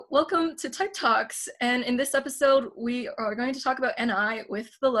welcome to Type Talks. And in this episode, we are going to talk about NI with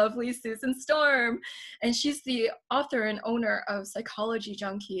the lovely Susan Storm. And she's the author and owner of Psychology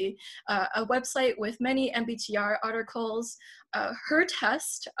Junkie, a website with many MBTI articles. Her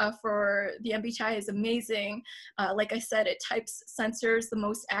test for the MBTI is amazing. Like I said, it types sensors the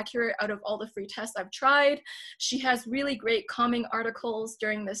most accurate out of all the free tests I've tried. She has really great calming articles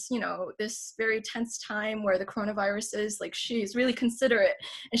during this, this very tense time where the coronavirus is. Like, she's really considerate,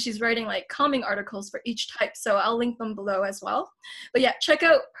 and she's writing like calming articles for each type. So I'll link them below as well. But yeah, check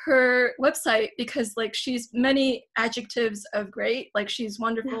out her website because like she's many adjectives of great. Like, she's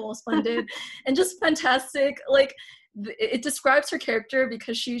wonderful, splendid, and just fantastic. Like, it describes her character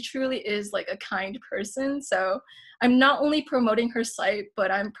because she truly is like a kind person. So I'm not only promoting her site,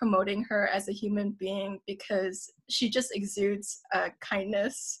 but I'm promoting her as a human being because she just exudes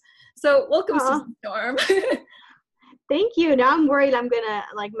kindness. So welcome, Susan Storm. Thank you. Now I'm worried I'm gonna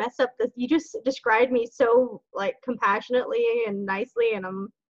like mess up this. You just described me so like compassionately and nicely, and I'm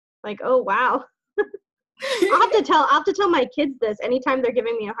like, oh wow. I'll have to tell my kids this anytime they're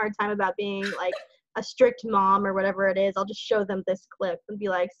giving me a hard time about being like a strict mom or whatever it is. I'll just show them this clip and be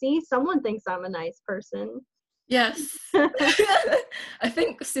like, see, someone thinks I'm a nice person. Yes. I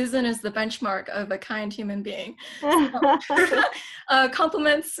think Susan is the benchmark of a kind human being. So,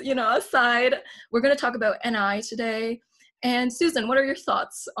 compliments, aside, we're going to talk about NI today. And Susan, what are your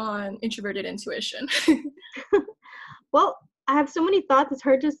thoughts on introverted intuition? Well, I have so many thoughts. It's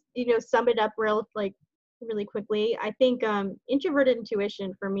hard to, sum it up really quickly. I think introverted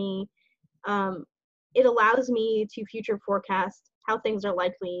intuition for me, it allows me to future forecast how things are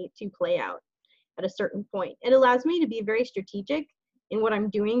likely to play out at a certain point. It allows me to be very strategic in what I'm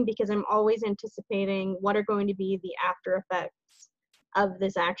doing because I'm always anticipating what are going to be the after effects of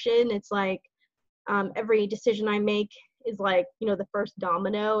this action. It's like every decision I make is like, the first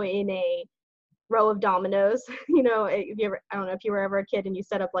domino in a row of dominoes. If you ever, I don't know if you were ever a kid and you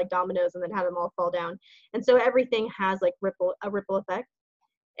set up like dominoes and then had them all fall down. And so everything has like a ripple effect.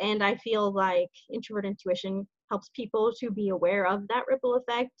 And I feel like introvert intuition helps people to be aware of that ripple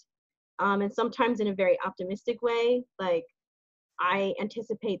effect. And sometimes in a very optimistic way, like I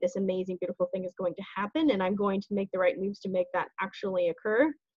anticipate this amazing, beautiful thing is going to happen and I'm going to make the right moves to make that actually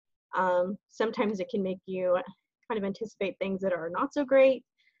occur. Sometimes it can make you kind of anticipate things that are not so great.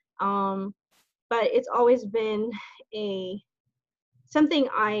 But it's always been something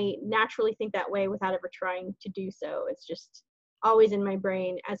I naturally think that way without ever trying to do so. It's just always in my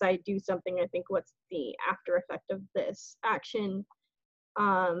brain as I do something. I think, what's the after effect of this action?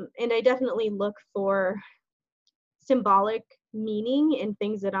 And I definitely look for symbolic meaning in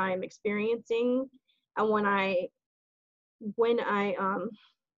things that I'm experiencing. And when I'm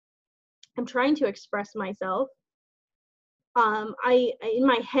trying to express myself, I in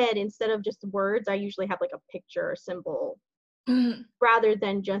my head, instead of just words, I usually have like a picture or symbol rather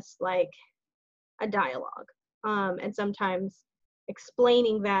than just like a dialogue. And sometimes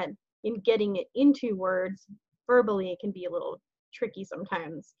explaining that and getting it into words verbally can be a little tricky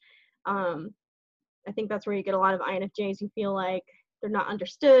sometimes. I think that's where you get a lot of INFJs who feel like they're not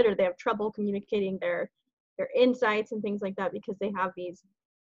understood or they have trouble communicating their insights and things like that because they have these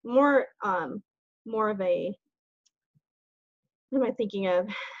more of a, what am I thinking of,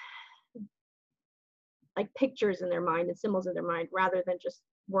 like pictures in their mind and symbols in their mind rather than just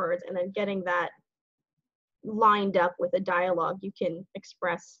words, and then getting that lined up with a dialogue you can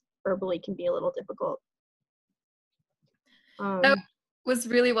express verbally can be a little difficult. That was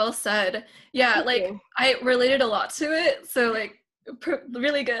really well said. Yeah, like I related a lot to it, so like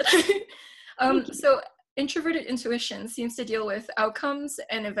really good. So introverted intuition seems to deal with outcomes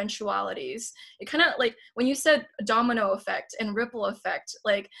and eventualities. It kind of like when you said domino effect and ripple effect,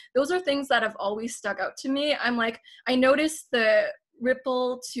 like those are things that have always stuck out to me. I'm like, I noticed the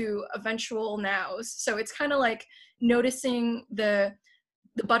ripple to eventual nows. So it's kind of like noticing the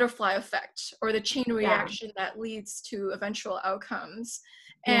butterfly effect or the chain reaction that leads to eventual outcomes.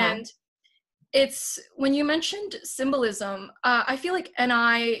 And it's when you mentioned symbolism, I feel like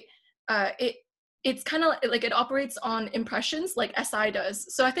NI, it's kind of like it operates on impressions like SI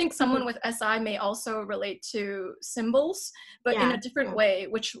does. So I think someone with SI may also relate to symbols, but in a different way,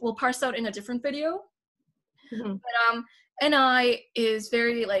 which we'll parse out in a different video. But NI is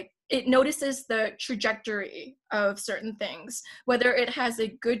very like, it notices the trajectory of certain things, whether it has a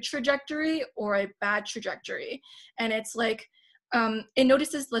good trajectory or a bad trajectory. And it's like, it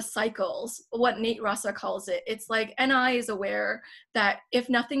notices the cycles, what Nate Rasa calls it. It's like NI is aware that if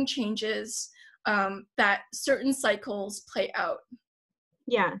nothing changes, that certain cycles play out.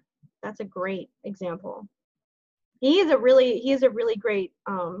 Yeah, that's a great example. he is a really great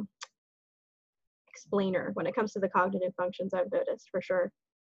explainer when it comes to the cognitive functions, I've noticed, for sure.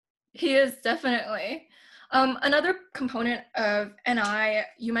 He is definitely. Another component of NI,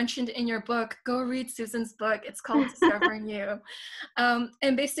 you mentioned in your book, go read Susan's book. It's called Discovering You.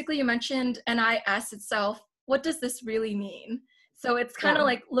 And basically you mentioned NI asks itself, what does this really mean? So it's kind of Yeah.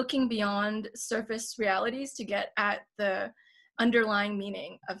 like looking beyond surface realities to get at the underlying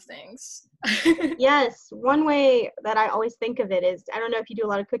meaning of things. Yes, one way that I always think of it is, I don't know if you do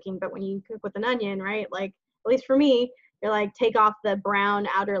a lot of cooking, but when you cook with an onion, right? Like, at least for me, you're like, take off the brown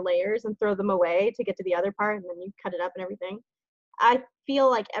outer layers and throw them away to get to the other part, and then you cut it up and everything. I feel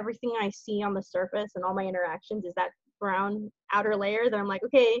like everything I see on the surface and all my interactions is that brown outer layer that I'm like,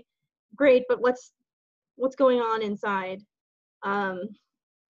 okay, great, but what's going on inside? Um,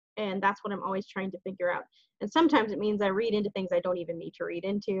 and that's what I'm always trying to figure out. And sometimes it means I read into things I don't even need to read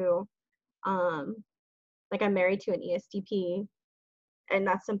into. Um, like, I'm married to an ESTP, and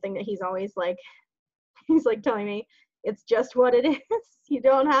that's something that he's always like, he's like telling me, it's just what it is. You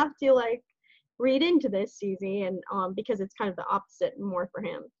don't have to like read into this, Susie, and because it's kind of the opposite more for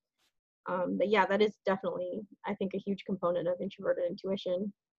him. But yeah, that is definitely, I think, a huge component of introverted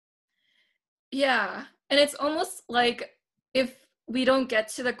intuition. Yeah, and it's almost like if we don't get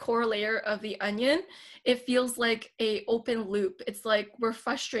to the core layer of the onion, it feels like a open loop. It's like we're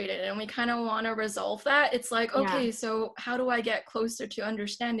frustrated and we kind of want to resolve that. It's like, Yeah, okay, so how do I get closer to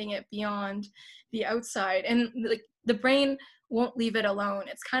understanding it beyond the outside? And like the brain won't leave it alone.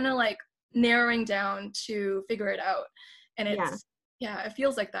 It's kind of like narrowing down to figure it out. And yeah, it's yeah, it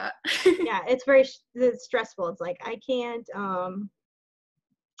feels like that. yeah. It's very it's stressful. It's like I can't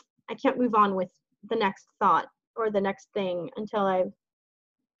move on with the next thought or the next thing until I've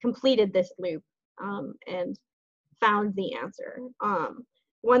completed this loop and found the answer.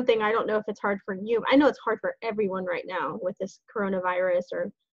 One thing, I don't know if it's hard for you. I know it's hard for everyone right now with this coronavirus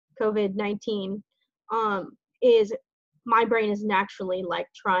or COVID-19. Is my brain is naturally like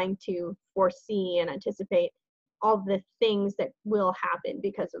trying to foresee and anticipate all the things that will happen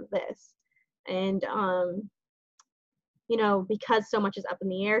because of this, and because so much is up in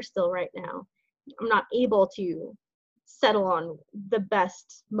the air still right now, I'm not able to settle on the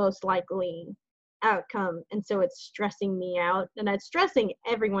best, most likely outcome. And so it's stressing me out, and it's stressing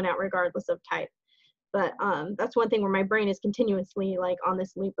everyone out regardless of type. But that's one thing where my brain is continuously like on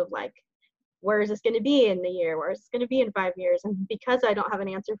this loop of like, where is this going to be in a year? Where is this going to be in 5 years? And because I don't have an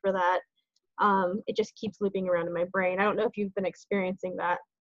answer for that, it just keeps looping around in my brain. I don't know if you've been experiencing that.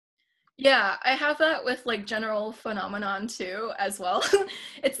 Yeah, I have that with like general phenomenon too as well.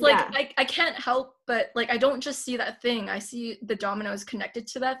 It's like Yeah, I can't help but like I don't just see that thing. I see the dominoes connected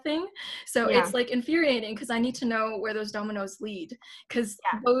to that thing. So yeah, it's like infuriating because I need to know where those dominoes lead because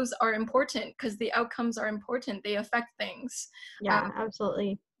yeah, those are important because the outcomes are important. They affect things. yeah,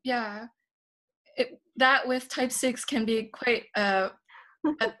 absolutely. Yeah, that with type 6 can be quite a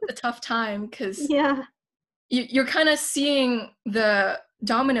tough time because Yeah, you're kind of seeing the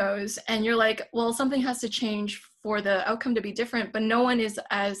dominoes and you're like, well, something has to change for the outcome to be different, but no one is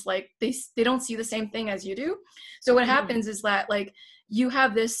as like they don't see the same thing as you do. So what mhm, happens is that like you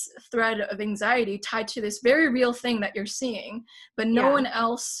have this thread of anxiety tied to this very real thing that you're seeing, but no yeah, one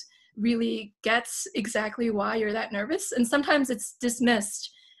else really gets exactly why you're that nervous, and sometimes it's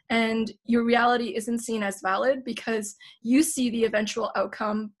dismissed and your reality isn't seen as valid because you see the eventual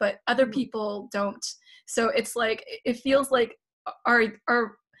outcome but other mhm. people don't. So it's like it feels like our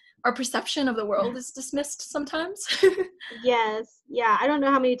our our perception of the world is dismissed sometimes. Yes, yeah. I don't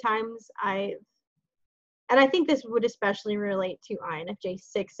know how many times and I think this would especially relate to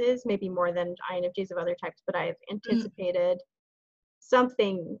INFJ6s, maybe more than INFJs of other types, but I've Mm. anticipated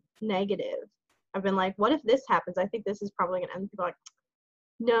something negative. I've been like, what if this happens? I think this is probably gonna end. People are like,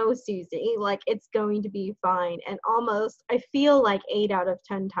 no, Susie, like it's going to be fine. And almost, I feel like 8 out of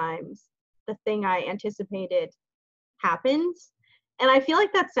 10 times, the thing I anticipated happens. And I feel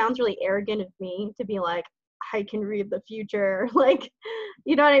like that sounds really arrogant of me to be like, I can read the future. Like,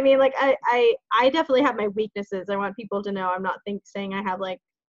 you know what I mean? Like I definitely have my weaknesses. I want people to know I'm not saying I have like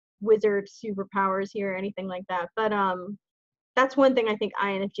wizard superpowers here or anything like that. But that's one thing I think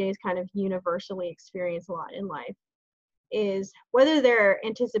INFJs kind of universally experience a lot in life, is whether they're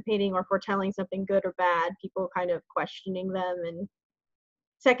anticipating or foretelling something good or bad, people kind of questioning them and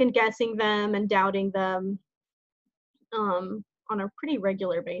second guessing them and doubting them on a pretty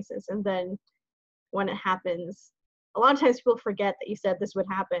regular basis. And then when it happens, a lot of times people forget that you said this would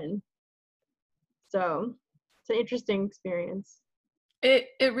happen. So it's an interesting experience. It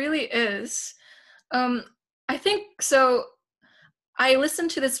really is. Um, I think so. I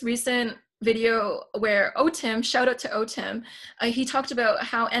listened to this recent video where Otim, shout out to Otim, he talked about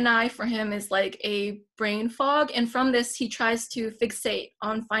how NI for him is like a brain fog, and from this he tries to fixate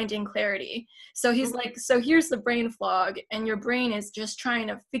on finding clarity. So he's like, so here's the brain fog, and your brain is just trying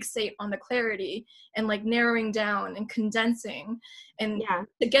to fixate on the clarity and like narrowing down and condensing and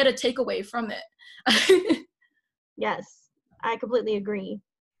to get a takeaway from it. Yes, I completely agree.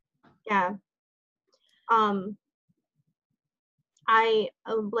 Yeah. I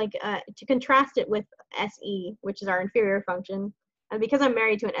like to contrast it with SE, which is our inferior function. And because I'm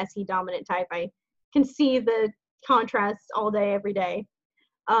married to an SE dominant type, I can see the contrasts all day, every day.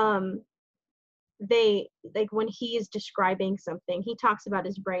 They like when he is describing something, he talks about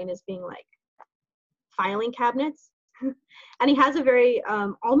his brain as being like filing cabinets. And he has a very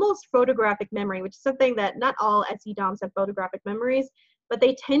almost photographic memory, which is something that not all SE DOMs have photographic memories, but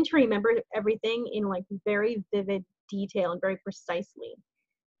they tend to remember everything in like very vivid detail and very precisely.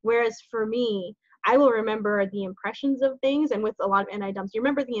 Whereas for me, I will remember the impressions of things, and with a lot of NI DOMs, you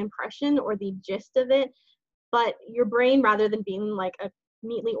remember the impression or the gist of it, but your brain, rather than being like a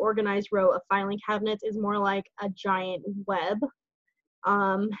neatly organized row of filing cabinets, is more like a giant web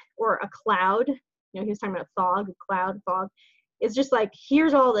or a cloud. You know, he was talking about fog, cloud, fog. It's just like,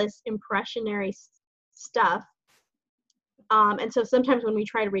 here's all this impressionary stuff. And so sometimes when we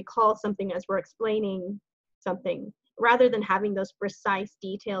try to recall something as we're explaining something, rather than having those precise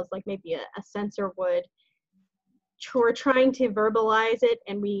details like maybe a sensor would, we're trying to verbalize it,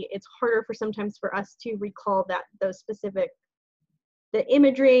 and it's harder sometimes for us to recall those specific, the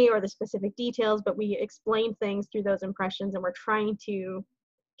imagery or the specific details, but we explain things through those impressions, and we're trying to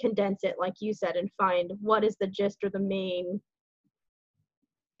condense it, like you said, and find what is the gist or the main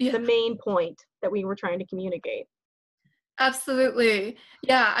point that we were trying to communicate. Absolutely.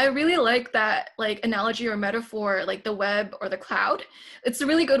 Yeah, I really like that like analogy or metaphor, like the web or the cloud. It's a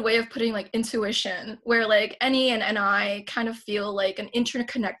really good way of putting like intuition, where like NE and NI kind of feel like an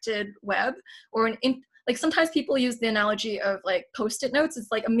interconnected web, or like sometimes people use the analogy of like post-it notes.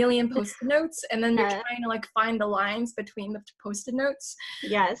 It's like a million post-it notes, and then you're trying to like find the lines between the post-it notes.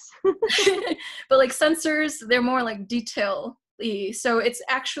 Yes. But like sensors, they're more like detail-y. So it's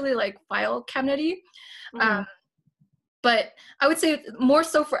actually like file cabinet-y. But I would say more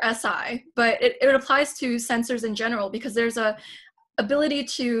so for SI, but it applies to sensors in general, because there's a ability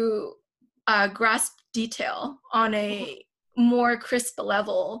to grasp detail on a more crisp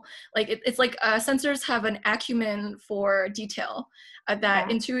level. Like it's like sensors have an acumen for detail that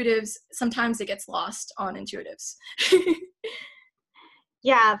intuitives, sometimes it gets lost on intuitives.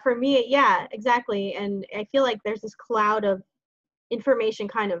 Yeah, for me, yeah, exactly. And I feel like there's this cloud of information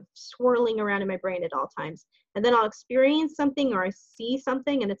kind of swirling around in my brain at all times. And then I'll experience something or I see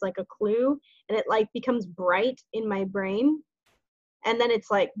something and it's like a clue, and it like becomes bright in my brain. And then it's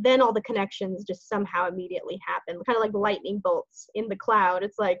like, then all the connections just somehow immediately happen, kind of like lightning bolts in the cloud.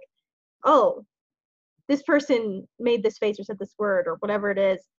 It's like, oh, this person made this face or said this word or whatever it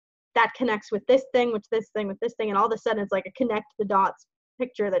is, that connects with this thing, with this thing, with this thing. And all of a sudden it's like a connect the dots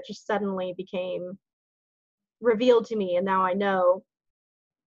picture that just suddenly became revealed to me. And now I know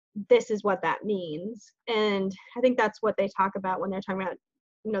this is what that means. And I think that's what they talk about when they're talking about,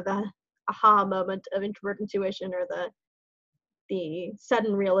 you know, the aha moment of introvert intuition, or the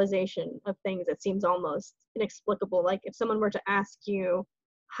sudden realization of things that seems almost inexplicable. Like if someone were to ask you,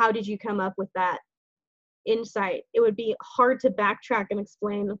 how did you come up with that insight? It would be hard to backtrack and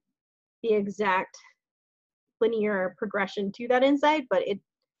explain the exact linear progression to that insight, but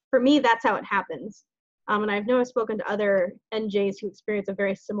for me, that's how it happens. And I know I've spoken to other NJs who experience a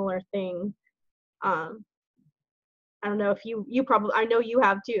very similar thing. I don't know if you probably, I know you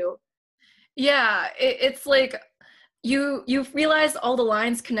have too. Yeah, it's like you realize all the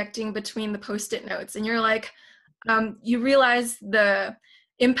lines connecting between the post-it notes, and you're like, you realize the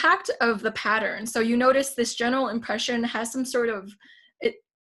impact of the pattern. So you notice this general impression has some sort of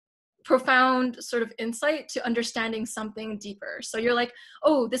profound sort of insight to understanding something deeper. So you're like,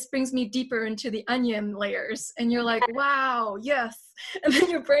 oh, this brings me deeper into the onion layers, and you're like, wow, yes. And then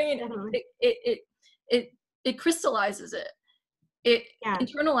your brain, it crystallizes it. It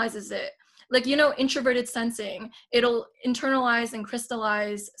internalizes it. Like, you know, introverted sensing, it'll internalize and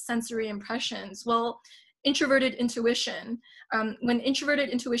crystallize sensory impressions. Well, introverted intuition, when introverted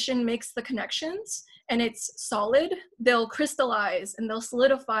intuition makes the connections and it's solid, they'll crystallize and they'll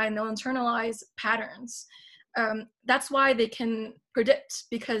solidify and they'll internalize patterns. That's why they can predict,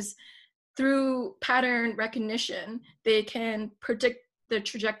 because through pattern recognition, they can predict the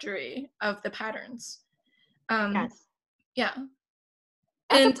trajectory of the patterns. Yes. Yeah.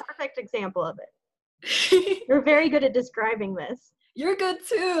 That's a perfect example of it. You're very good at describing this. You're good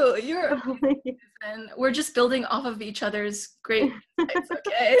too. You're amazing. And we're just building off of each other's great insights,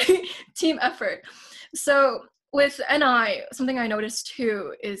 okay? Team effort. So with NI, something I noticed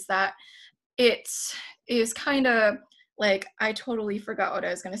too is that it is kind of like, I totally forgot what I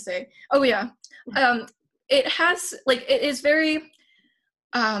was going to say. Oh yeah. It has like, it is very,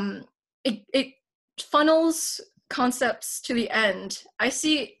 it funnels concepts to the end. I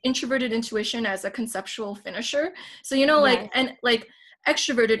see introverted intuition as a conceptual finisher. So, you know, like, and like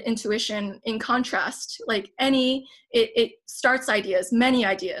extroverted intuition in contrast, like it starts ideas, many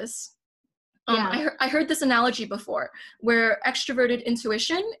ideas. I heard this analogy before where extroverted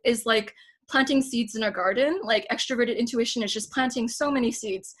intuition is like planting seeds in a garden. Like extroverted intuition is just planting so many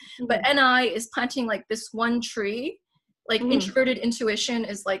seeds, but NI is planting like this one tree. Like introverted intuition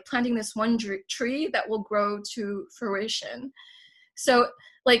is like planting this one tree that will grow to fruition. So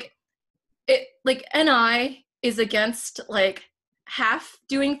like it, like NI is against like half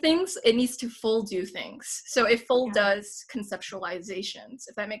doing things. It needs to full do things. So it full does conceptualizations,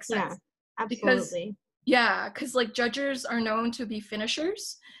 if that makes sense. Absolutely. Because like judges are known to be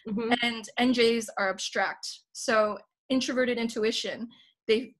finishers, and NJs are abstract. So introverted intuition,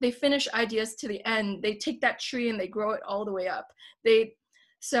 they finish ideas to the end. They take that tree and they grow it all the way up.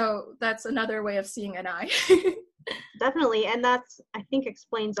 So that's another way of seeing NI. Definitely, and that's, I think,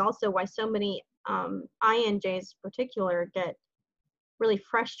 explains also why so many INJs in particular get really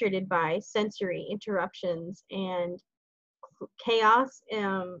frustrated by sensory interruptions and chaos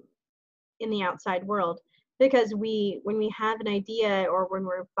in the outside world, because when we have an idea or when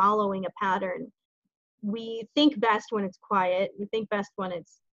we're following a pattern, we think best when it's quiet, we think best when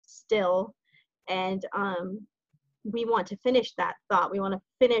it's still, and we want to finish that thought, we want to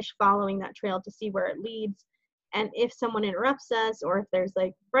finish following that trail to see where it leads. And if someone interrupts us, or if there's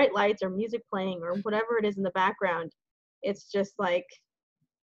like bright lights or music playing or whatever it is in the background, it's just like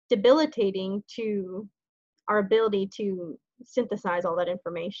debilitating to our ability to synthesize all that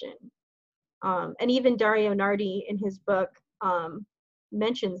information. And even Dario Nardi in his book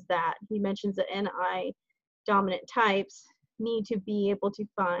mentions that. He mentions that NI dominant types need to be able to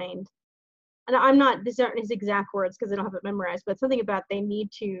find, and these aren't his exact words because I don't have it memorized, but something about they need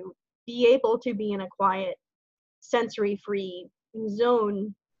to be able to be in a quiet, sensory-free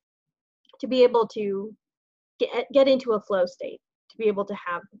zone to be able to get into a flow state, to be able to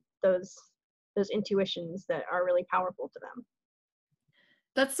have those intuitions that are really powerful to them.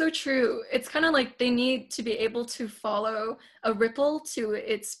 That's so true. It's kind of like they need to be able to follow a ripple to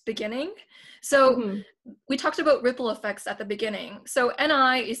its beginning. So we talked about ripple effects at the beginning. So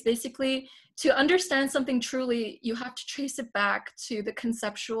NI is basically, to understand something truly, you have to trace it back to the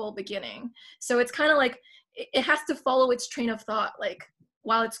conceptual beginning. So it's kind of like it has to follow its train of thought, like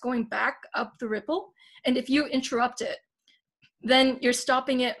while it's going back up the ripple. And if you interrupt it, then you're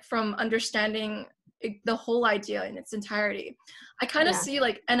stopping it from understanding the whole idea in its entirety. I kind of see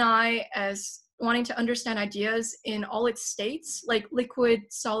like NI as wanting to understand ideas in all its states, like liquid,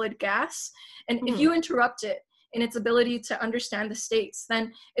 solid, gas. And if you interrupt it in its ability to understand the states,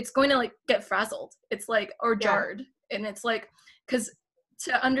 then it's going to like get frazzled. It's like, or jarred. And it's like, because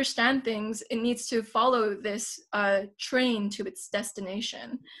to understand things, it needs to follow this train to its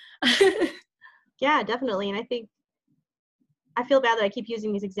destination. Yeah, definitely. And I think, I feel bad that I keep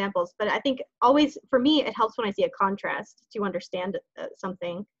using these examples, but I think always, for me, it helps when I see a contrast to understand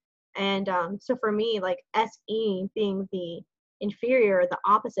something. And so for me, like SE being the inferior, the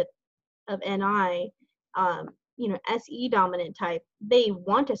opposite of NI, SE dominant type, they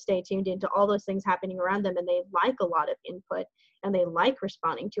want to stay tuned into all those things happening around them, and they like a lot of input, and they like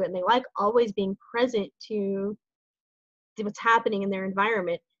responding to it, and they like always being present to what's happening in their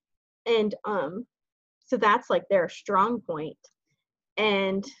environment. And so that's like their strong point.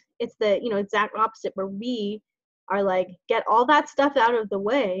 And it's the exact opposite, where we are like, get all that stuff out of the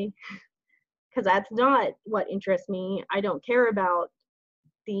way, because that's not what interests me. I don't care about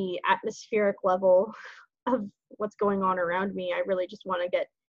the atmospheric level of what's going on around me. I really just want to get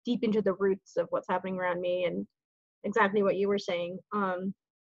deep into the roots of what's happening around me. And exactly what you were saying,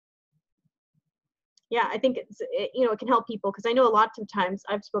 I think it can help people, because I know a lot of times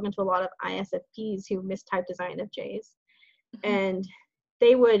I've spoken to a lot of ISFPs who mistype design FJs, and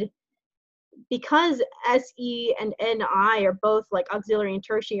they would, because SE and NI are both like auxiliary and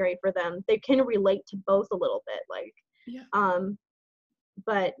tertiary for them, they can relate to both a little bit,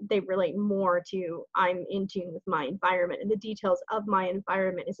 but they relate more to, I'm in tune with my environment, and the details of my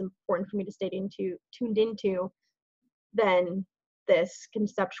environment is important for me to stay tuned into, than this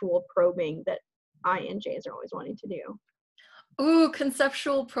conceptual probing that INJs are always wanting to do. Ooh,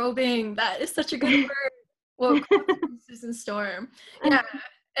 conceptual probing. That is such a good word. Well, Susan Storm. Yeah,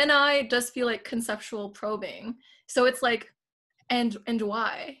 and I just feel like conceptual probing. So it's like, and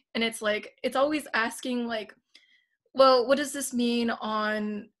why? And it's like, it's always asking like, well, what does this mean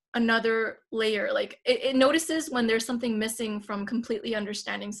on another layer? Like it notices when there's something missing from completely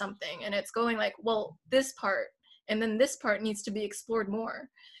understanding something, and it's going like, well, this part, and then this part needs to be explored more.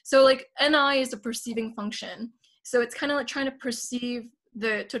 So like NI is a perceiving function. So it's kind of like trying to perceive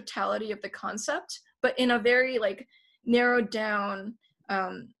the totality of the concept, but in a very like narrowed down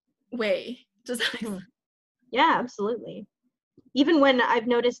way. Does that make sense? Yeah, absolutely. Even when I've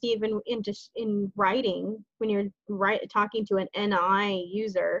noticed, even in just in writing, when you're talking to an NI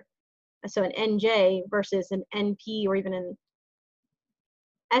user, so an NJ versus an NP or even an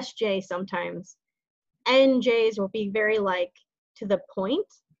SJ, sometimes NJs will be very like to the point.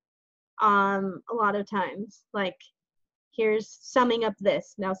 A lot of times, like, here's summing up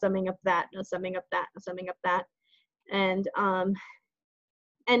this, now summing up that, now summing up that, now summing up that, and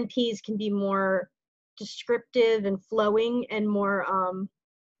NPs can be more descriptive and flowing and more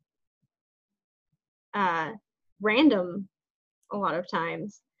random a lot of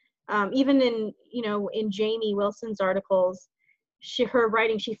times. Even in, in Jamie Wilson's articles, her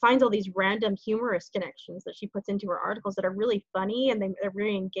writing, she finds all these random humorous connections that she puts into her articles that are really funny, and they're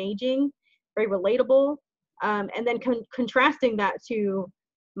very engaging, very relatable. And then contrasting that to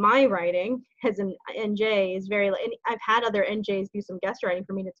my writing as an NJ is very, and I've had other NJs do some guest writing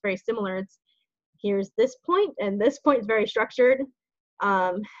for me, and it's very similar. It's, here's this point, and this point is very structured.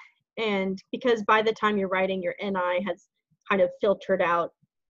 And because by the time you're writing, your NI has kind of filtered out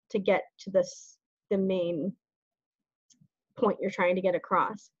to get to the main point you're trying to get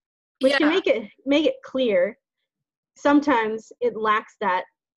across, which can make it clear. Sometimes it lacks that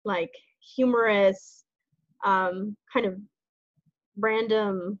like humorous kind of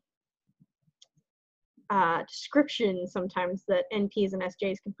random description sometimes that NPs and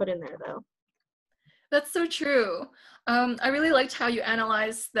SJs can put in there, though. That's so true. I really liked how you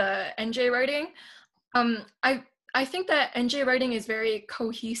analyzed the NJ writing. I think that NJ writing is very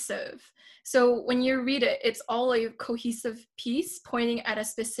cohesive. So when you read it, it's all a cohesive piece pointing at a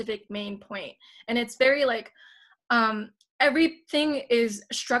specific main point. And it's very like, everything is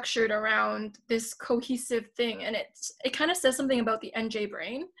structured around this cohesive thing. And it kind of says something about the NJ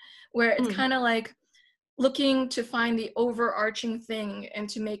brain, where it's kind of like looking to find the overarching thing and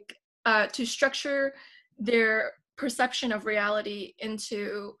to make, to structure their perception of reality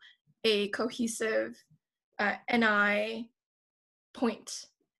into a cohesive NI point.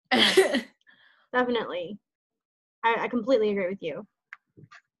 Definitely. I completely agree with you.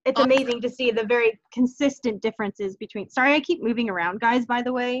 It's amazing to see the very consistent differences between, sorry, I keep moving around, guys, by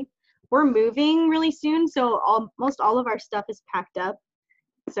the way. We're moving really soon, so almost all of our stuff is packed up.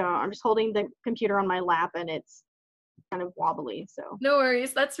 So I'm just holding the computer on my lap, and it's kind of wobbly, so. No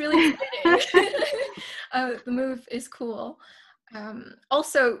worries, that's really exciting. The move is cool.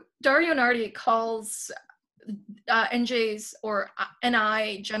 Also, Dario Nardi calls NJs or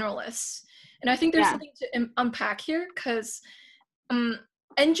NI generalists. And I think there's something to unpack here, because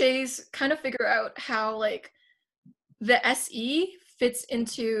NJs kind of figure out how like the SE fits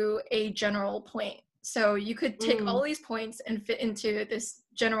into a general point. So you could take all these points and fit into this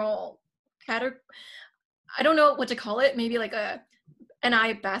general category. I don't know what to call it, maybe like a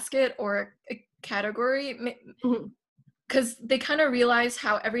NI basket or a category. Because they kind of realize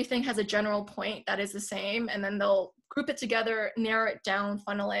how everything has a general point that is the same, and then they'll group it together, narrow it down,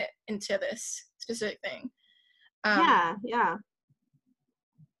 funnel it into this specific thing. Yeah.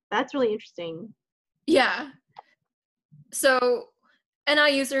 That's really interesting. Yeah. So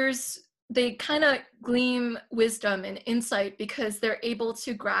NI users, they kind of glean wisdom and insight because they're able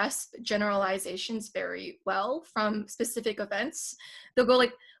to grasp generalizations very well from specific events. They'll go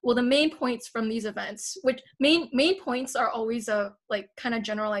like, well, the main points from these events, which main points are always a like kind of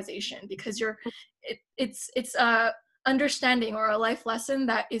generalization, because it's a understanding or a life lesson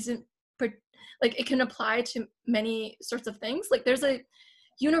that isn't like, it can apply to many sorts of things. Like there's a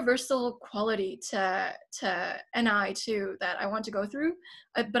universal quality to NI too that I want to go through,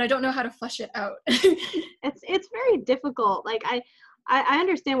 but I don't know how to flesh it out. It's very difficult. Like I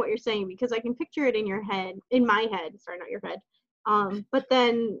understand what you're saying, because I can picture it in my head, sorry, not your head. But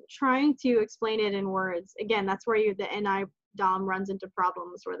then trying to explain it in words, again, that's where the NI Dom runs into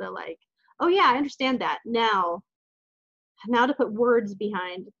problems, where they're like, oh yeah, I understand that. Now to put words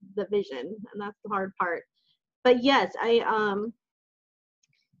behind the vision, and that's the hard part. But yes,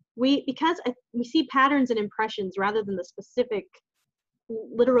 we see patterns and impressions rather than the specific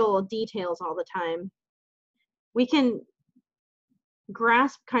literal details all the time. We can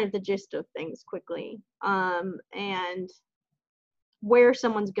grasp kind of the gist of things quickly, and where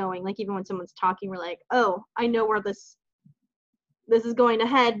someone's going. Like even when someone's talking, we're like, oh, I know where this is going to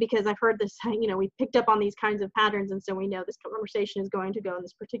head because I've heard this, we picked up on these kinds of patterns, and so we know this conversation is going to go in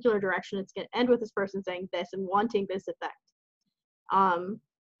this particular direction. It's going to end with this person saying this and wanting this effect.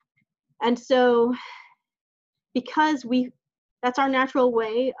 And so because that's our natural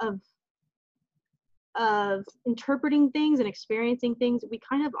way of interpreting things and experiencing things, we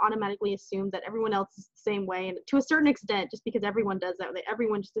kind of automatically assume that everyone else is the same way, and to a certain extent, just because everyone does that,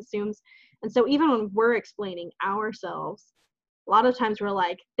 everyone just assumes. And so even when we're explaining ourselves, a lot of times we're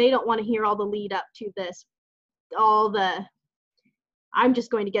like, they don't want to hear all the lead up to this, I'm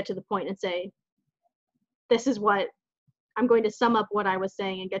just going to get to the point and say, this is what I'm going to sum up what I was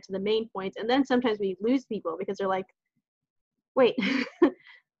saying and get to the main points. And then sometimes we lose people because they're like, wait,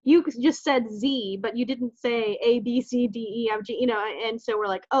 you just said Z, but you didn't say A, B, C, D, E, F, G, and so we're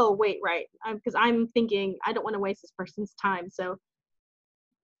like, oh, wait, right. Because I'm thinking, I don't want to waste this person's time. So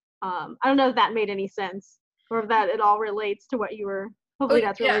I don't know if that made any sense, or if that it all relates to what you were, hopefully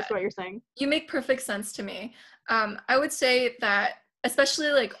that's relates to what you're saying. You make perfect sense to me. I would say that,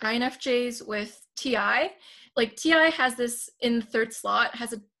 especially like INFJs with TI, like TI has this in third slot,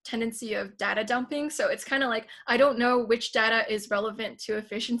 has a tendency of data dumping. So it's kind of like, I don't know which data is relevant to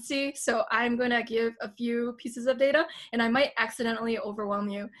efficiency. So I'm going to give a few pieces of data and I might accidentally overwhelm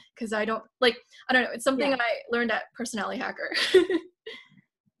you because I don't know. It's something I learned at Personality Hacker.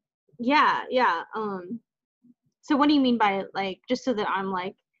 Yeah. So what do you mean by, like, just so that I'm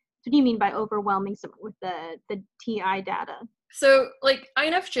like, what do you mean by overwhelming someone with the TI data? So like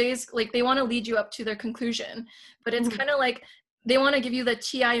INFJs, like they want to lead you up to their conclusion, but it's kind of like they want to give you the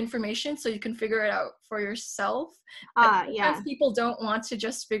TI information so you can figure it out for yourself. Sometimes people don't want to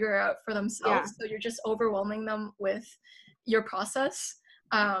just figure it out for themselves, so you're just overwhelming them with your process.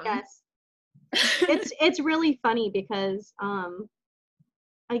 Yes. It's really funny because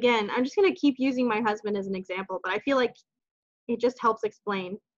again, I'm just going to keep using my husband as an example, but I feel like it just helps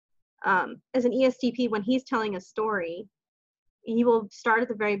explain. As an ESTP, when he's telling a story, he will start at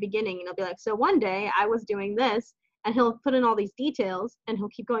the very beginning and he'll be like, so one day I was doing this, and he'll put in all these details and he'll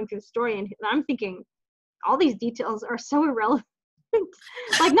keep going through the story. And I'm thinking, all these details are so irrelevant.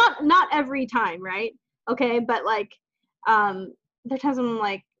 Like not every time, right? Okay, but like there are times when I'm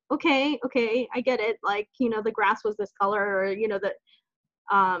like, okay, I get it. Like, the grass was this color, or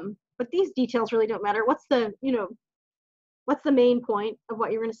but these details really don't matter. What's the main point of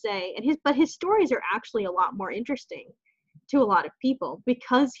what you're going to say? And his stories are actually a lot more interesting to a lot of people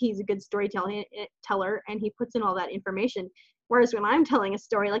because he's a good storyteller and he puts in all that information. Whereas when I'm telling a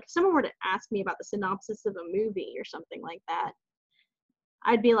story, like if someone were to ask me about the synopsis of a movie or something like that,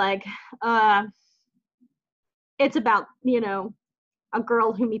 I'd be like, it's about, a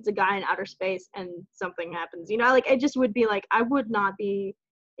girl who meets a guy in outer space and something happens, like it just would be like, I would not be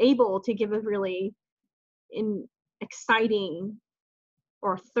able to give a really exciting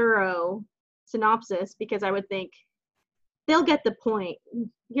or thorough synopsis because I would think they'll get the point.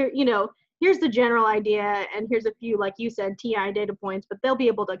 Here's the general idea and here's a few, like you said, TI data points, but they'll be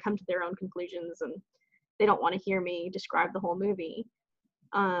able to come to their own conclusions and they don't want to hear me describe the whole movie.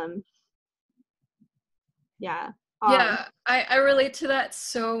 I relate to that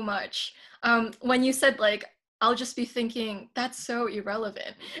so much. When you said like, I'll just be thinking, that's so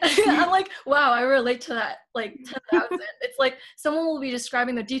irrelevant. I'm like, wow, I relate to that like 10,000. It's like someone will be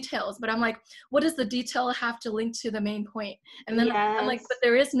describing the details, but I'm like, what does the detail have to link to the main point? And then I'm like, but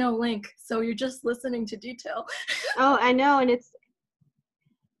there is no link, so you're just listening to detail. Oh, I know, and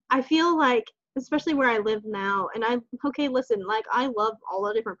I feel like, especially where I live now, and listen, like I love all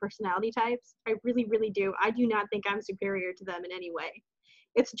the different personality types. I really, really do. I do not think I'm superior to them in any way.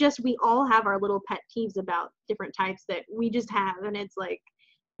 It's just we all have our little pet peeves about different types that we just have, and it's like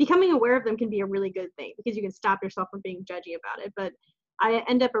becoming aware of them can be a really good thing because you can stop yourself from being judgy about it. But I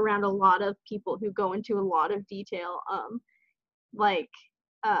end up around a lot of people who go into a lot of detail. My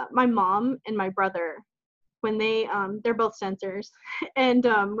mom and my brother, when they're both censors, and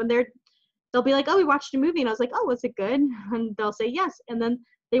when they'll be like, oh, we watched a movie, and I was like, oh, was it good? And they'll say yes, and then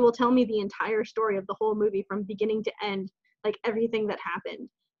they will tell me the entire story of the whole movie from beginning to end, like everything that happened.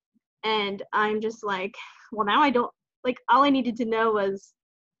 And I'm just like, well, now I don't, like, all I needed to know was,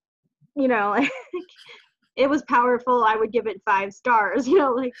 it was powerful. I would give it 5 stars,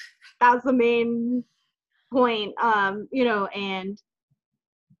 like that's the main point.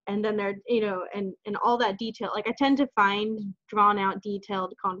 And then there, and all that detail, like I tend to find drawn out,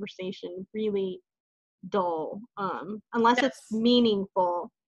 detailed conversation really dull, unless it's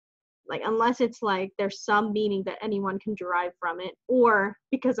meaningful. Like, unless it's like there's some meaning that anyone can derive from it, or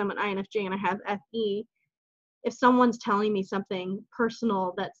because I'm an INFJ and I have FE, if someone's telling me something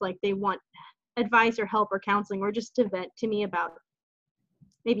personal that's like they want advice or help or counseling, or just to vent to me about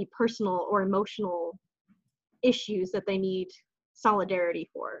maybe personal or emotional issues that they need solidarity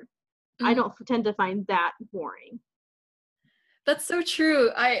for, I don't tend to find that boring. That's so true.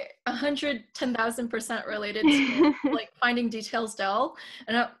 I 110,000% related to like finding details dull,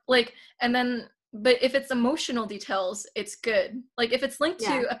 and and then, but if it's emotional details, it's good. Like if it's linked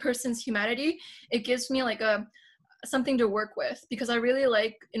to a person's humanity, it gives me like something to work with, because I really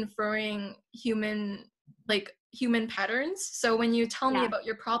like inferring human patterns. So when you tell me about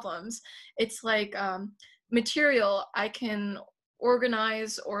your problems, it's like material I can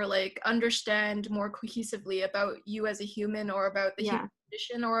organize or like understand more cohesively about you as a human, or about the human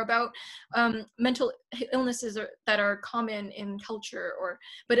condition, or about mental illnesses that are common in culture,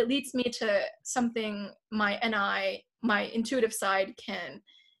 but it leads me to something my my intuitive side can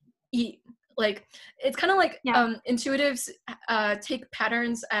eat. Like it's kind of like intuitives take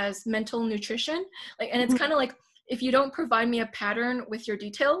patterns as mental nutrition, and it's kind of like, if you don't provide me a pattern with your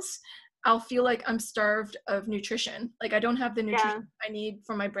details, I'll feel like I'm starved of nutrition. Like I don't have the nutrition I need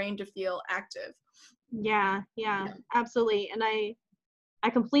for my brain to feel active. Yeah, absolutely. And I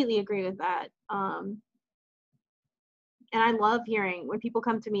completely agree with that. And I love hearing when people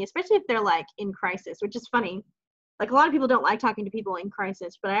come to me, especially if they're like in crisis, which is funny. Like a lot of people don't like talking to people in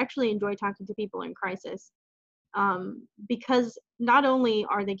crisis, but I actually enjoy talking to people in crisis, because not only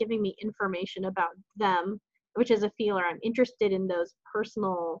are they giving me information about them, which as a feeler, I'm interested in those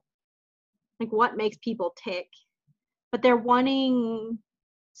personal, like what makes people tick, but they're wanting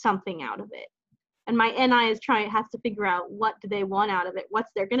something out of it. And my NI has to figure out, what do they want out of it?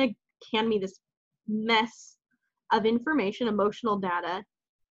 They're going to hand me this mess of information, emotional data,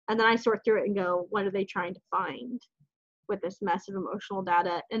 and then I sort through it and go, what are they trying to find with this mess of emotional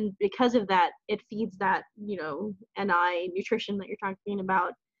data? And because of that, it feeds that, NI nutrition that you're talking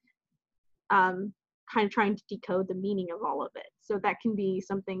about, kind of trying to decode the meaning of all of it. So that can be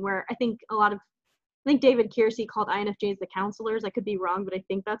something where I think David Keirsey called INFJs the counselors. I could be wrong, but I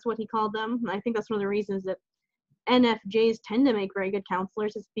think that's what he called them. And I think that's one of the reasons that NFJs tend to make very good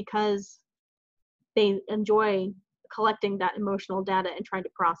counselors, is because they enjoy collecting that emotional data and trying to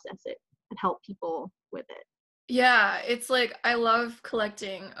process it and help people with it. Yeah, it's like I love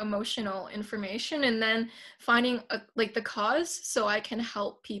collecting emotional information and then finding the cause, so I can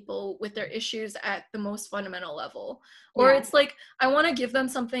help people with their issues at the most fundamental level. Or it's like I want to give them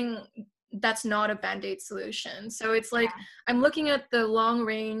something that's not a band-aid solution. So it's like I'm looking at the long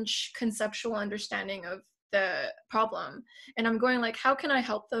range conceptual understanding of the problem, and I'm going like, how can I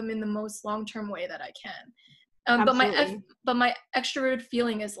help them in the most long-term way that I can? But my extroverted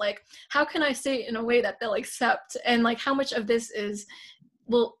feeling is like, how can I say it in a way that they'll accept, and like how much of this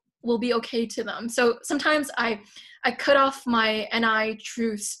will be okay to them? So sometimes I cut off my NI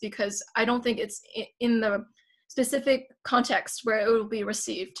truths because I don't think it's in the specific context where it will be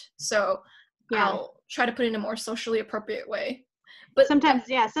received. So I'll try to put it in a more socially appropriate way. But sometimes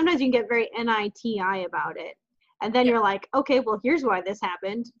you can get very NITI about it. And then you're like, okay, well, here's why this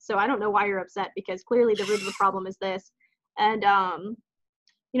happened. So I don't know why you're upset, because clearly the root of the problem is this. And,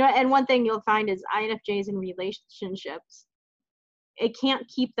 and one thing you'll find is INFJs in relationships, it can't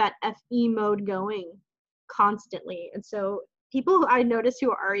keep that FE mode going constantly. And so people I notice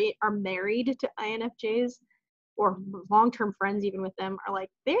who are married to INFJs, or long-term friends even with them, are like,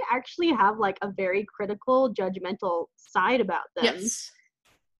 they actually have like a very critical, judgmental side about them. Yes.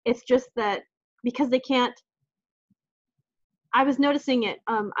 It's just that because they can't, I was noticing it.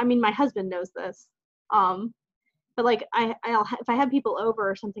 My husband knows this. But like if I have people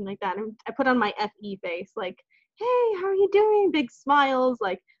over or something like that, I put on my FE face, like, hey, how are you doing? Big smiles,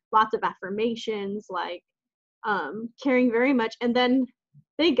 like lots of affirmations, like caring very much. And then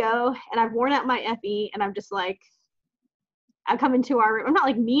they go, and I've worn out my FE, and I'm just like, I come into our room. I'm not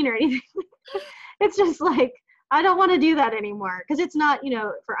like mean or anything. It's just like, I don't want to do that anymore, because it's not,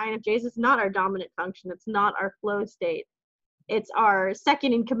 for INFJs, it's not our dominant function. It's not our flow state. It's our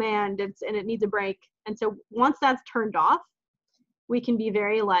second in command, and it needs a break. And so once that's turned off, we can be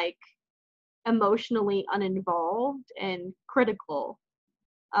very like emotionally uninvolved and critical,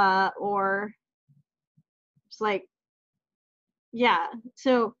 or just like,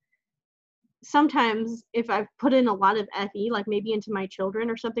 so sometimes if I've put in a lot of FE, like maybe into my children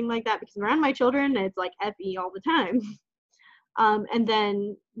or something like that, because around my children, it's like FE all the time. And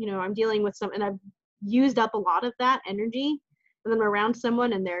then, I'm dealing with and I've used up a lot of that energy, and then I'm around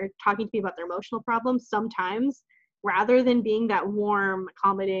someone and they're talking to me about their emotional problems. Sometimes rather than being that warm,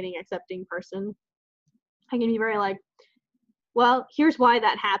 accommodating, accepting person. I can be very like, well, here's why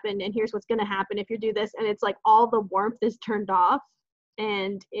that happened and here's what's going to happen if you do this. And it's like all the warmth is turned off,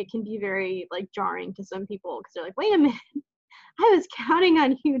 and it can be very like jarring to some people because they're like, wait a minute, I was counting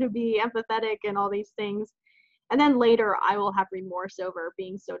on you to be empathetic and all these things. And then later I will have remorse over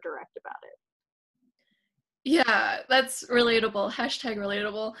being so direct about it. Yeah, that's relatable. Hashtag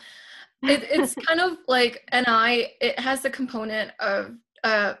relatable. It's kind of like NI, it has the component of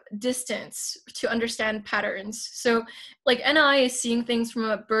distance to understand patterns. So like NI is seeing things from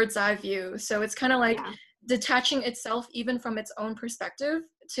a bird's eye view. So it's kind of like detaching itself even from its own perspective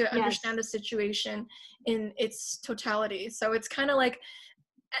to understand the situation in its totality. So it's kind of like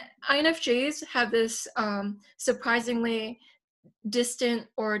INFJs have this surprisingly distant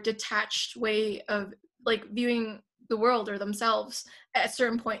or detached way of like viewing the world or themselves at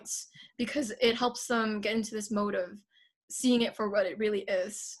certain points, because it helps them get into this mode of seeing it for what it really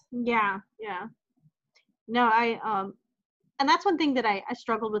is. Yeah. No, and that's one thing that I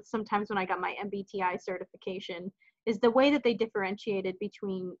struggled with sometimes when I got my MBTI certification, is the way that they differentiated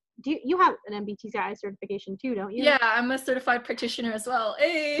between, you have an MBTI certification too, don't you? Yeah, I'm a certified practitioner as well.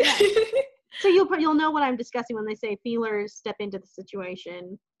 Hey. Yeah. So you'll know what I'm discussing when they say feelers step into the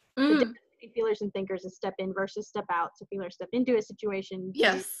situation. The difference between feelers and thinkers is step in versus step out. So feelers step into a situation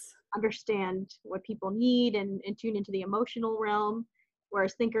to understand what people need and tune into the emotional realm,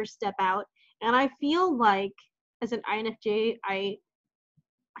 whereas thinkers step out. And I feel like as an INFJ, I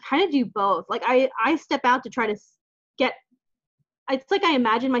kind of do both. Like I step out to try to get, it's like I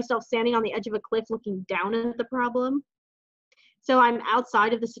imagine myself standing on the edge of a cliff looking down at the problem. So I'm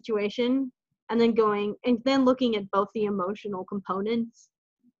outside of the situation and then looking at both the emotional components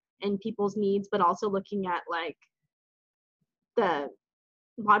and people's needs, but also looking at like the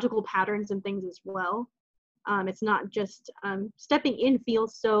logical patterns and things as well. It's not just stepping in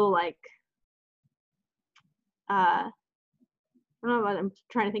feels so like I don't know what I'm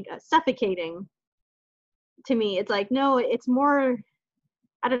trying to think of, suffocating to me. It's like, no, it's more,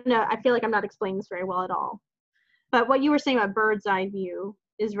 I don't know, I feel like I'm not explaining this very well at all. But what you were saying about bird's eye view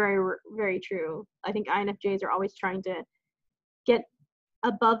is very, very true. I think INFJs are always trying to get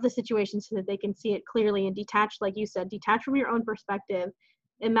above the situation so that they can see it clearly and detach, like you said, detach from your own perspective.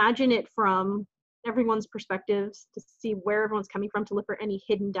 Imagine it from everyone's perspectives to see where everyone's coming from, to look for any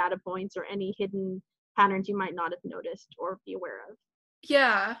hidden data points or any hidden patterns you might not have noticed or be aware of.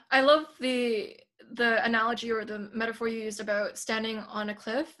 Yeah, I love the analogy or the metaphor you used about standing on a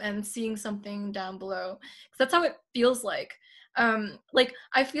cliff and seeing something down below, because that's how it feels like. Like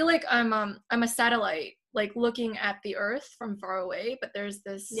I feel like I'm a satellite, like looking at the Earth from far away, but there's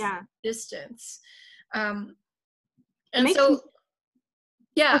this distance. And so,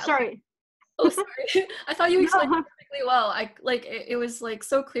 yeah. Oh, sorry. Oh, sorry. I thought you explained it perfectly well. I like it was like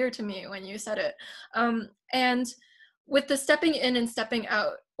so clear to me when you said it. And with the stepping in and stepping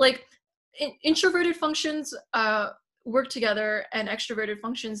out, like introverted functions work together and extroverted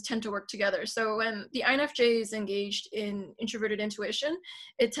functions tend to work together. So when the INFJ is engaged in introverted intuition,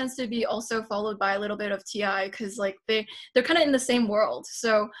 it tends to be also followed by a little bit of TI, because like they're kind of in the same world.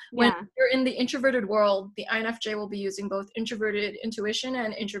 So when you're in the introverted world, the INFJ will be using both introverted intuition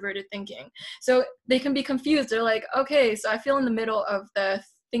and introverted thinking. So they can be confused. They're like, okay, so I feel in the middle of the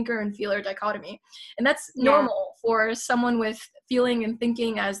thinker and feeler dichotomy, and that's normal for someone with feeling and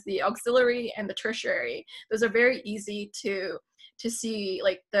thinking as the auxiliary and the tertiary. Those are very easy to see.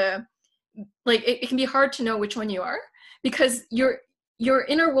 Like it can be hard to know which one you are, because your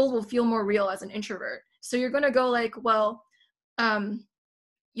inner world will feel more real as an introvert. So you're going to go like, well,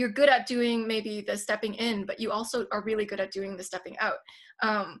 you're good at doing maybe the stepping in, but you also are really good at doing the stepping out.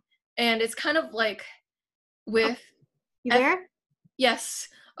 And it's kind of like with you there? Yes.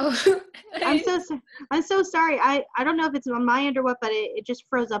 Oh, I'm so sorry. I don't know if it's on my end or what, but it just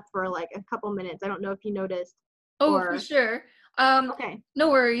froze up for like a couple minutes. I don't know if you noticed. Oh, for sure. Okay. No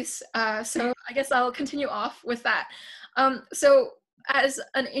worries. So I guess I'll continue off with that. So as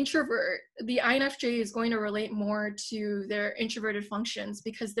an introvert, the INFJ is going to relate more to their introverted functions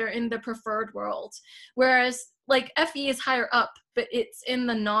because they're in the preferred world, whereas like FE is higher up, but it's in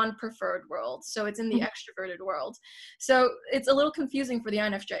the non-preferred world, so it's in the extroverted world. So it's a little confusing for the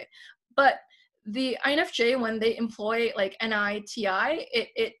INFJ. But the INFJ, when they employ like NITI,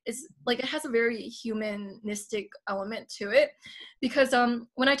 it is like it has a very humanistic element to it, because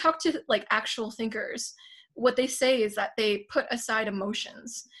when I talk to like actual thinkers, what they say is that they put aside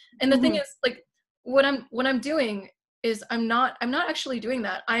emotions. And the thing is, like, what I'm doing is I'm not actually doing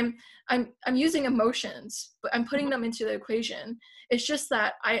that. I'm using emotions, but I'm putting them into the equation. It's just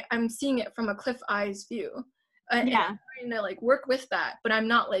that I'm seeing it from a cliff eyes view. and Yeah. I'm trying to like work with that, but I'm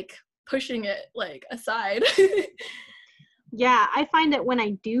not like pushing it like aside. Yeah, I find that when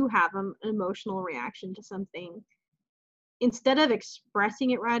I do have an emotional reaction to something, instead of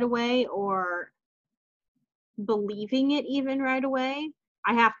expressing it right away or believing it even right away,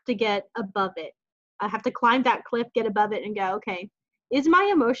 I have to get above it. I have to climb that cliff, get above it, and go, okay, is my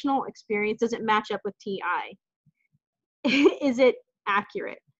emotional experience, does it match up with TI? Is it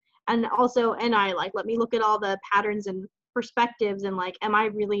accurate? And also, and I like, let me look at all the patterns and perspectives and like, am I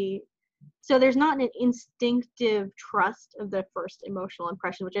really, so there's not an instinctive trust of the first emotional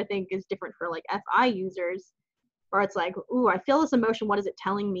impression, which I think is different for like FI users, where it's like, ooh, I feel this emotion, what is it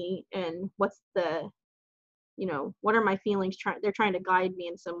telling me? And what's the, you know, what are my feelings they're trying to guide me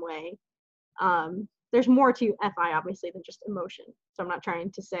in some way. There's more to FI obviously than just emotion. So I'm not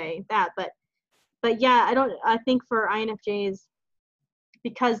trying to say that, but yeah, I think for INFJs,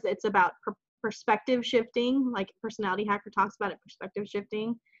 because it's about perspective shifting, like Personality Hacker talks about it, perspective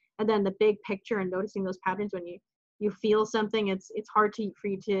shifting, and then the big picture and noticing those patterns when you feel something, it's hard for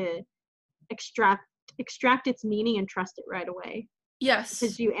you to extract its meaning and trust it right away. Yes.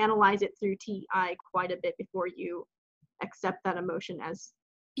 Because you analyze it through TI quite a bit before you accept that emotion as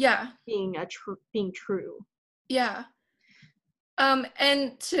being being true. Yeah.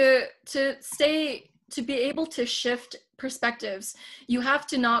 And to be able to shift perspectives, you have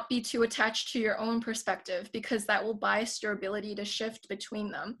to not be too attached to your own perspective, because that will bias your ability to shift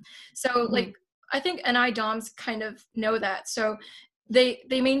between them. So like, I think NI DOMs kind of know that. So they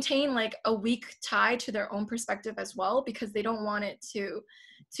maintain like a weak tie to their own perspective as well, because they don't want it to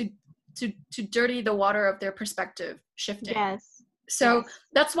dirty the water of their perspective shifting. Yes. So yes.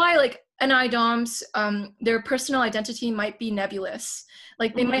 That's why like NI DOMs, their personal identity might be nebulous.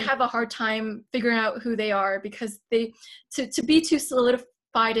 Like they might have a hard time figuring out who they are, because to be too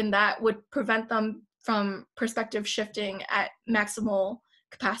solidified in that would prevent them from perspective shifting at maximal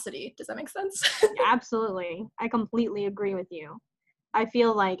capacity. Does that make sense? Absolutely. I completely agree with you. I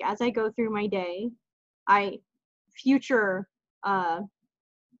feel like as I go through my day, I future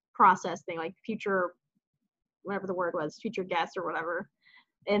processing, like future, whatever the word was, future guess or whatever.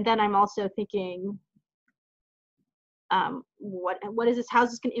 And then I'm also thinking, what is this? How's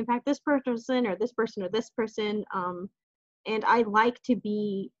this going to impact this person or this person or this person? And I like to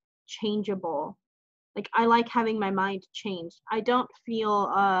be changeable. Like I like having my mind changed. I don't feel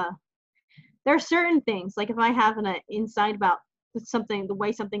there are certain things, like if I have an insight about something, the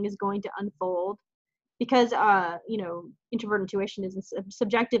way something is going to unfold, because you know, introvert intuition is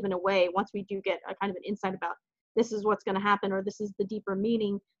subjective in a way. Once we do get a kind of an insight about this is what's going to happen, or this is the deeper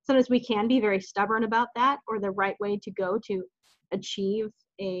meaning, sometimes we can be very stubborn about that, or the right way to go to achieve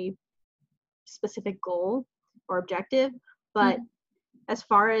a specific goal or objective. But as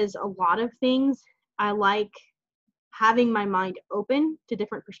far as a lot of things, I like having my mind open to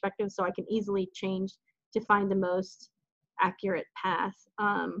different perspectives so I can easily change to find the most accurate path,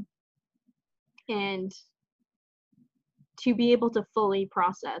 and to be able to fully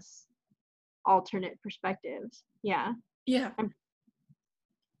process alternate perspectives. Yeah.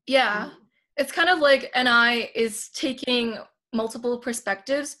 It's kind of like NI is taking multiple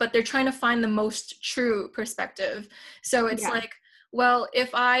perspectives, but they're trying to find the most true perspective. So it's like, well, if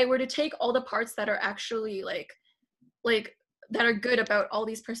I were to take all the parts that are actually like that are good about all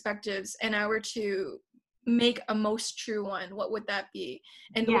these perspectives, and I were to make a most true one, what would that be?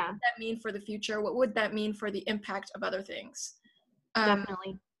 And what would that mean for the future? What would that mean for the impact of other things?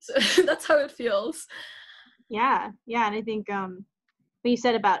 Definitely. So that's how it feels. And I think what you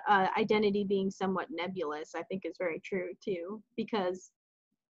said about identity being somewhat nebulous, I think is very true too, because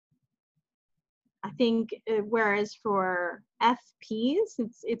I think whereas for FPs,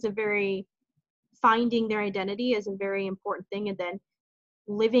 it's a very, finding their identity is a very important thing, and then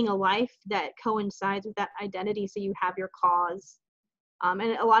living a life that coincides with that identity, so you have your cause. And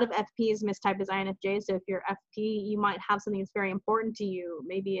a lot of FPs mistype as INFJ, so if you're FP, you might have something that's very important to you.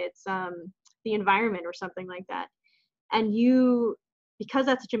 Maybe it's the environment or something like that. And you, because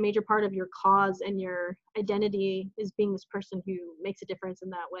that's such a major part of your cause and your identity is being this person who makes a difference in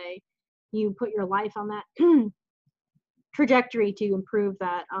that way, you put your life on that trajectory to improve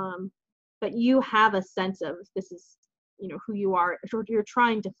that. But you have a sense of this is, you know, who you are. You're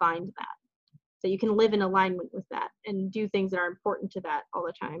trying to find that, so you can live in alignment with that and do things that are important to that all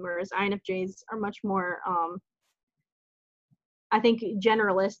the time. Whereas INFJs are much more, I think,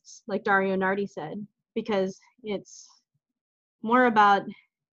 generalists, like Dario Nardi said, because it's more about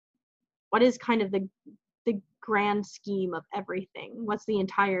what is kind of the grand scheme of everything. What's the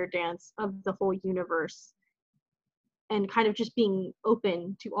entire dance of the whole universe? and kind of just being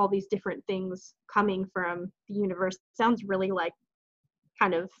open to all these different things coming from the universe. Sounds really like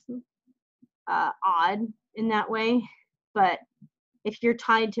kind of odd in that way, but if you're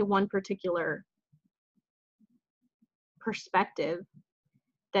tied to one particular perspective,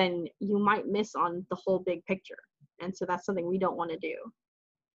 then you might miss on the whole big picture. And so that's something we don't want to do.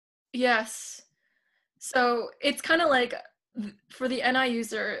 Yes. So it's kind of like for the NI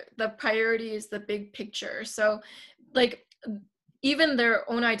user, the priority is the big picture. So like even their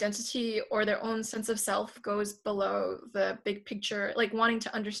own identity or their own sense of self goes below the big picture, like wanting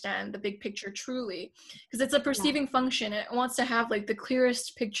to understand the big picture truly, because it's a perceiving function. It wants to have like the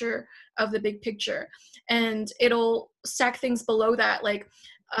clearest picture of the big picture, and it'll stack things below that, like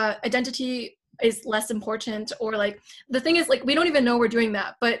identity is less important, or like the thing is like we don't even know we're doing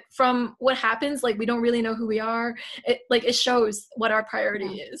that, but from what happens, like we don't really know who we are. It shows what our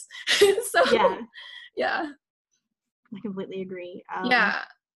priority is. So yeah, I completely agree. Yeah,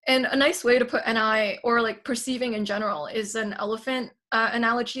 and a nice way to put NI, or like perceiving in general, is an elephant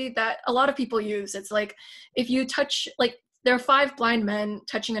analogy that a lot of people use. It's like if you touch, like there are 5 blind men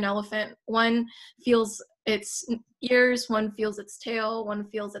touching an elephant. One feels its ears, one feels its tail, one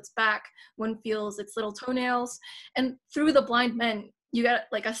feels its back, one feels its little toenails, and through the blind men, you get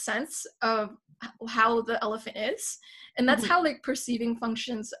like a sense of how the elephant is. And that's how like perceiving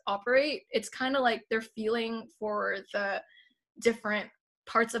functions operate. It's kind of like they're feeling for the different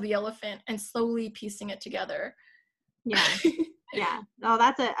parts of the elephant and slowly piecing it together. Yeah. Oh,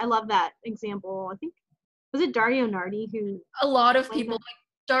 I love that example. I think, was it Dario Nardi who? A lot of people, like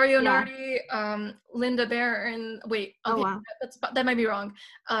Dario Nardi, Linda Barron. Wait, okay, wow. that might be wrong.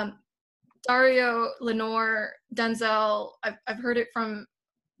 Dario, Lenore, Denzel. I've heard it from.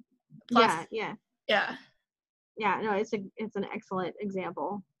 Plus, yeah. No, it's an excellent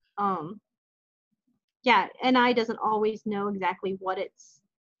example. NI doesn't always know exactly what it's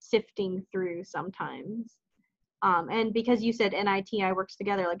sifting through sometimes. And because you said NI TI works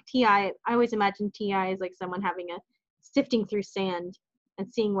together, like TI, I always imagine TI as like someone having a sifting through sand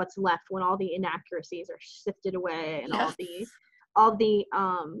and seeing what's left when all the inaccuracies are sifted away, and all the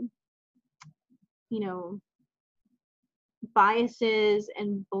biases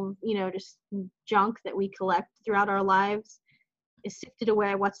and just junk that we collect throughout our lives is sifted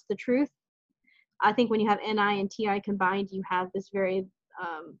away. What's the truth? I think when you have NI and TI combined, you have this very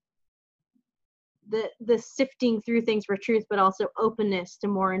the sifting through things for truth, but also openness to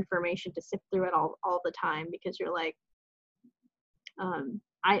more information to sift through it all the time, because you're like,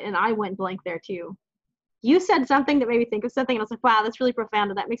 I went blank there too. You said something that made me think of something, and I was like, wow, that's really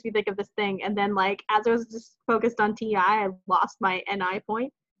profound, and that makes me think of this thing. And then like as I was just focused on TI, I lost my NI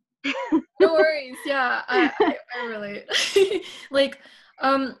point. No worries. Yeah, I relate. Like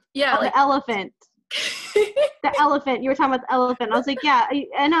the elephant. The elephant. You were talking about the elephant. I was like, yeah,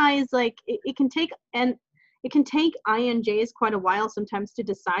 NI is like it can take INJs quite a while sometimes to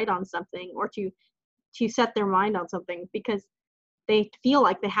decide on something, or to set their mind on something, because they feel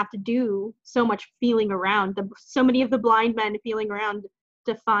like they have to do so much feeling around, so many of the blind men feeling around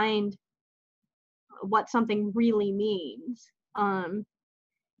to find what something really means.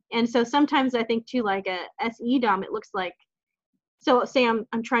 And so sometimes I think too, like a SE DOM, it looks like, so say I'm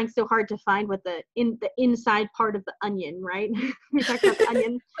trying so hard to find what the inside part of the onion, right? We talked about the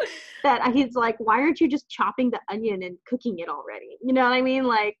onion, that he's like, why aren't you just chopping the onion and cooking it already? You know what I mean?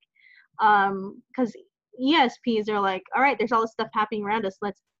 Like, because ESPs are like, all right, there's all this stuff happening around us.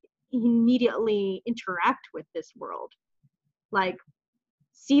 Let's immediately interact with this world. Like,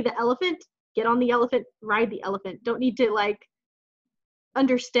 see the elephant, get on the elephant, ride the elephant. Don't need to like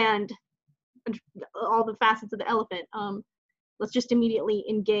understand all the facets of the elephant. Let's just immediately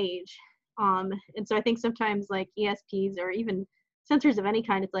engage. And so I think sometimes like ESPs or even sensors of any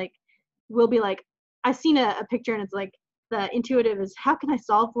kind, it's like, we'll be like, I've seen a picture and it's like, the intuitive is, how can I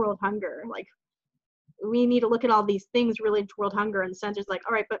solve world hunger? Like, we need to look at all these things related to world hunger, and the sensor's like,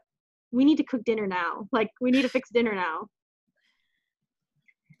 all right, but we need to cook dinner now. Like, we need to fix dinner now.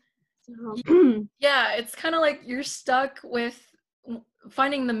 So. Yeah, it's kind of like you're stuck with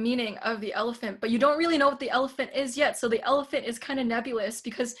finding the meaning of the elephant, but you don't really know what the elephant is yet. So the elephant is kind of nebulous,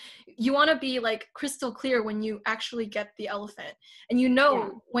 because you want to be like crystal clear when you actually get the elephant, and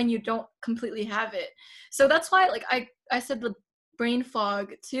when you don't completely have it. So that's why like I said the brain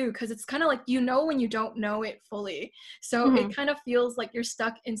fog too, because it's kind of like when you don't know it fully. So it kind of feels like you're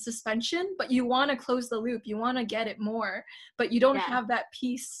stuck in suspension, but you want to close the loop, you want to get it more, but you don't have that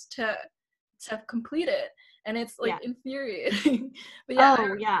piece to complete it. And it's like infuriating. But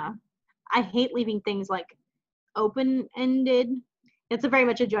I hate leaving things like open-ended, It's a very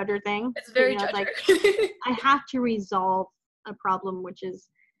much a judger thing. It's very It's judger. like I have to resolve a problem, which is,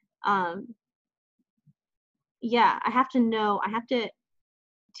 yeah, I have to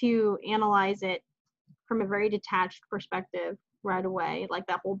analyze it from a very detached perspective right away, like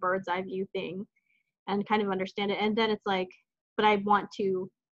that whole bird's eye view thing, and kind of understand it. And then it's like, but I want to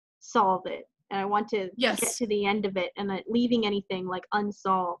solve it, and I want to get to the end of it, and leaving anything like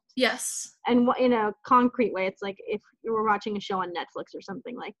unsolved. Yes. And in a concrete way, it's like if you were watching a show on Netflix or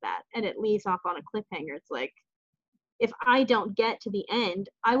something like that, and it leaves off on a cliffhanger, it's like, if I don't get to the end,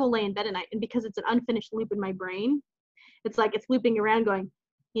 I will lay in bed at night, and because it's an unfinished loop in my brain, it's like it's looping around going,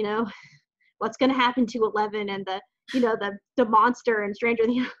 what's going to happen to 11 and the monster and Stranger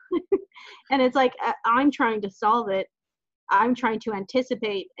Things. And it's like, I'm trying to solve it. I'm trying to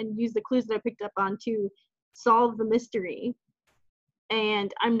anticipate and use the clues that I picked up on to solve the mystery.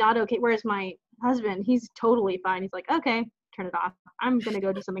 And I'm not okay. Whereas my husband, he's totally fine. He's like, okay, turn it off. I'm going to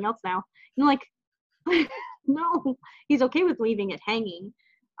go do something else now. And I'm like, no, he's okay with leaving it hanging.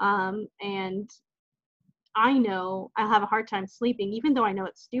 And I know I'll have a hard time sleeping, even though I know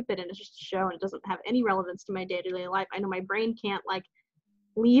it's stupid and it's just a show and it doesn't have any relevance to my day-to-day life. I know my brain can't like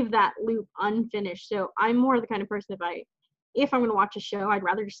leave that loop unfinished. So I'm more the kind of person, if I'm going to watch a show, I'd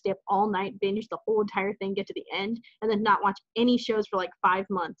rather just stay up all night, binge the whole entire thing, get to the end, and then not watch any shows for like 5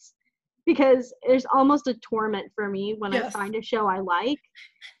 months. Because there's almost a torment for me when I find a show I like.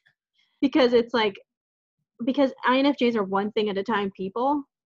 Because it's like, because INFJs are one thing at a time people.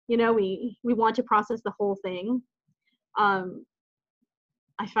 We want to process the whole thing. I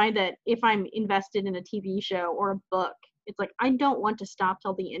find that if I'm invested in a TV show or a book, it's like I don't want to stop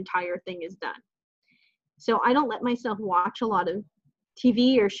till the entire thing is done. So I don't let myself watch a lot of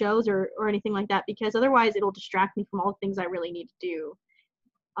TV or shows or anything like that, because otherwise it'll distract me from all the things I really need to do.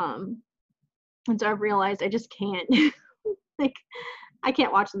 And so I've realized I just can't. Like, I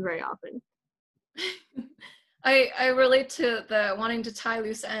can't watch them very often. I relate to the wanting to tie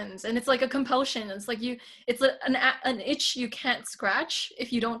loose ends, and it's like a compulsion. It's like it's an itch you can't scratch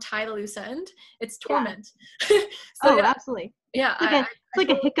if you don't tie the loose end. It's torment. So, absolutely. Yeah, it's like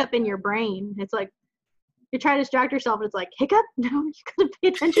a hiccup in your brain. It's like you try to distract yourself, and it's like, hiccup. No, you gotta pay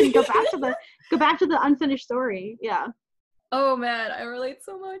attention and go back to the unfinished story. Yeah. Oh man, I relate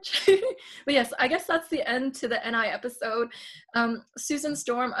so much. But yes, I guess that's the end to the NI episode. Susan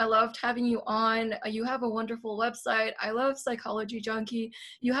Storm, I loved having you on. You have a wonderful website. I love Psychology Junkie.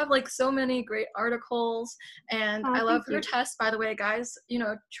 You have like so many great articles, and I love your test, by the way, guys.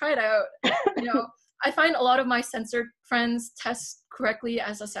 Try it out. I find a lot of my censored friends test correctly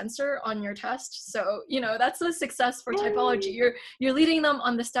as a censor on your test. So, that's a success for typology. You're leading them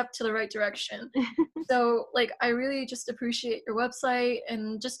on the step to the right direction. So, like, I really just appreciate your website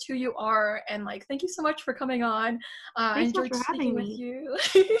and just who you are. And, like, thank you so much for coming on. I enjoyed speaking with you.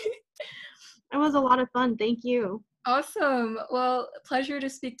 It was a lot of fun. Thank you. Awesome. Well, pleasure to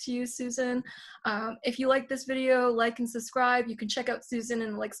speak to you, Susan. If you like this video, like and subscribe. You can check out Susan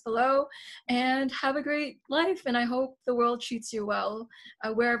in the links below, and have a great life. And I hope the world treats you well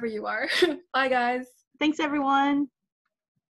wherever you are. Bye, guys. Thanks, everyone.